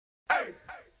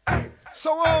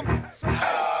Story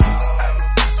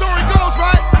goes,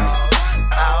 right?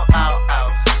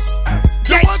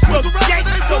 There once was a rapper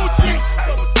named Gucci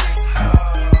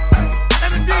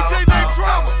and a DJ named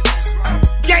Drama.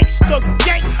 Gangsta.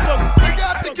 They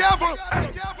got together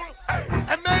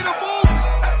and made a movie.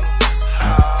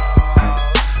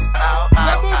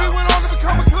 That movie went on to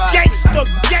become a classic.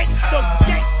 Gangsta.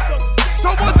 So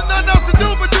wasn't nothing else to do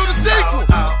but do the sequel.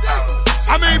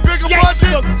 I mean, bigger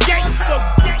budget,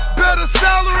 better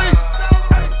salary,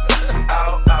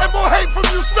 and more hate from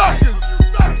you suckers.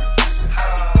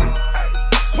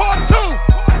 Part 2.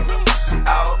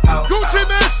 Gucci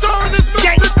Man starring as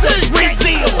Mr. T.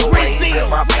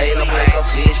 My fatal make a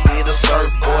bitch need a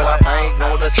surfboard. I ain't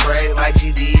on the track like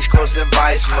GD's crossing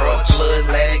vice road. Blood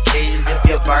letting cave if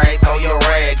your brain throw your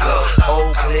rag up.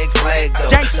 Whole click flag though.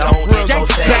 Don't get no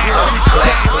tag up.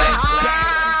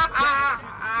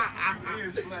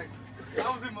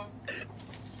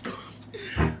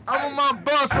 I'm on my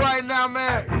bus right now,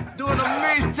 man, doing a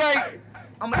mixtape.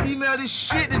 I'ma email this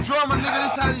shit to Drama, nigga.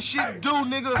 That's how this shit do,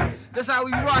 nigga. That's how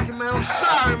we rockin', man. I'm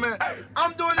sorry, man.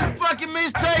 I'm doing this fucking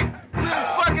mixtape. We in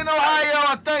fucking Ohio,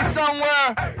 I think,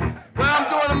 somewhere. Where I'm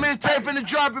doing a mixtape finna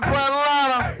drop it for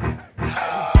Atlanta.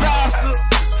 Bastard.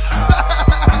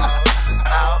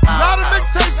 A lot of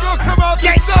mixtapes gonna come out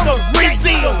this summer.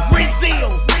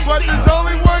 But there's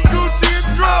only one Gucci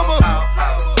and Drama.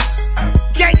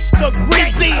 Gangsta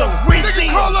Grillzz. Niggas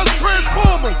call us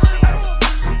Transformers.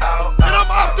 And I'm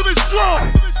Optimus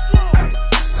Strong.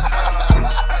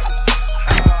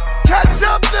 Catch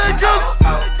up, niggas.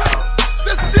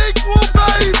 The sequel,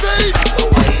 baby. The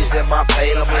ways in my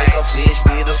fatal make a bitch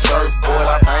need a surfboard.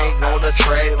 I ain't on the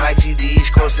track like GD's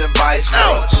crossing vice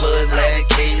road. Blood letting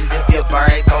cave if your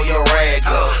brain throw your rag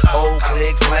up. Whole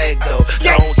click flag though.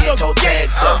 Don't get your tag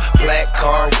up. Black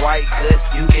car, white good,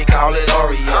 you can call it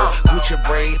Oreo. Gucci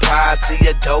bring pie to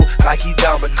your dough like he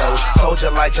Domino.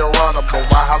 Soldier like Geronimo,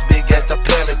 my house big as the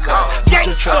Pentagon.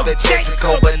 Gucci truck in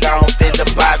Texaco, but now I'm finna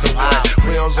buy the one.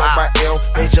 Rims on my L,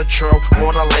 major Trump,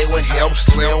 wanna lay with him.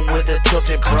 Slim with the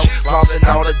tilted bro, flossing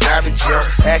all the diamond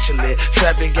gems. Actually,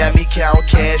 trapping got me count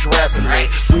cash rapidly.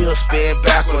 Wheel spin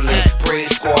back on it,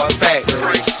 Bridge Squad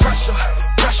Factory.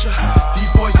 Pressure,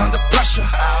 these boys under pressure.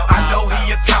 I know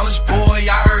he a college boy,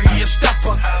 I heard he a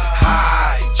stepper.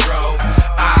 Hydro,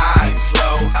 eyes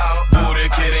low, Buddha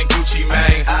Kid and Gucci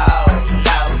Mane.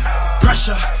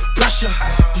 Pressure,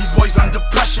 these boys under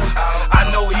pressure. I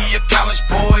know he a college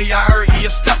boy, I heard he a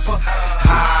stepper.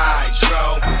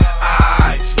 Hydro,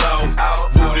 eyes low,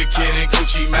 Buddha Kid and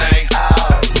Gucci Mane.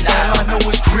 All I know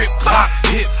is grip, pop,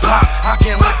 hip hop. I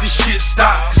can't let this shit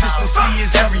stop. Consistency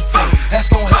is everything. That's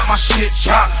gonna help my shit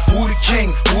drop. Who the king,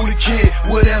 who the kid,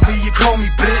 whatever you call me,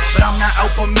 bitch. But I'm not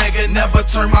alpha mega, never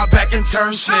turn my back and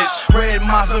turn snitch. Red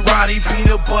Maserati,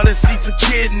 peanut butter seats to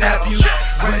kidnap you.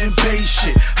 Red and beige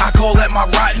shit, I call that my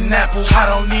rotten apple. I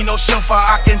don't need no chauffeur,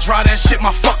 I can drive that shit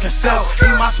my fucking self.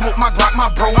 Need my smoke, my Glock, my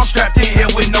bro, I'm strapped in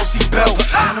here with no seatbelt.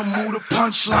 Animal the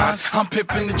punchlines, I'm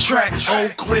pimping the track.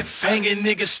 Old cliff hanging,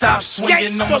 niggas stop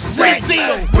swinging on my sack.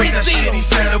 Wait, that shit he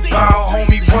said about,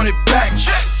 homie, run it back.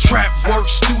 Trap work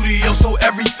studio, so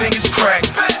everything is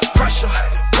cracked. Pressure,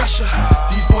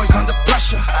 these boys under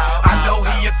pressure. I know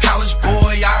he a college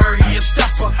boy, I heard he a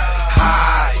stepper.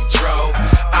 Hydro,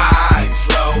 eyes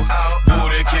low,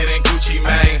 Buddha Kid and Gucci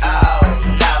Mane.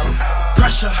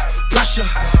 Pressure,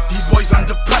 these boys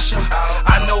under pressure.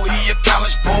 I know he a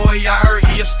college boy, I heard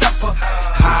he a stepper.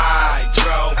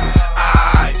 Hydro,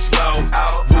 eyes low,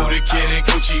 Buddha Kid and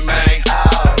Gucci Mane.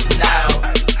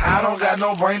 I don't got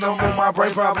no brain no more, my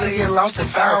brain probably get lost and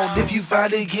found. If you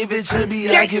find it, give it to me,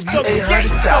 I give you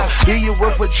 800,000. Here you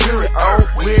work for jury, oh,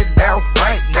 we're down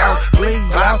right now. Bling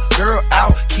loud, girl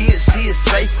out, kids see it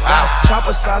safe out.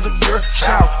 Chopper size of your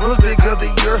child, real bigger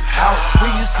than your house.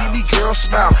 When you see me, girl,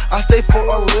 smile, I stay for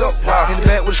a little while. In the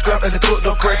back with a scrap and the cook,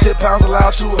 no crack, 10 pounds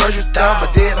allowed, 200 down.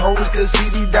 But dead homies can see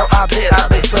me now, I bet I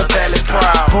make some valid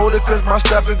proud. Hold it, cause my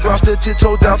step and gross, the 10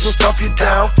 toe down, so stuff you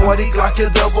down. 40 Glock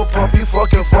and double pump, you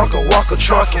fucking fucker, walk a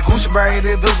truck and Gucci Mane,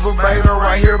 invisible Mane,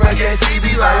 right here, back at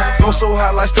CB line. Go so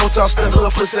high like stone top, step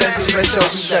up for seconds, make sure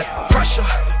we that. Pressure,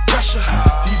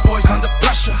 these boys under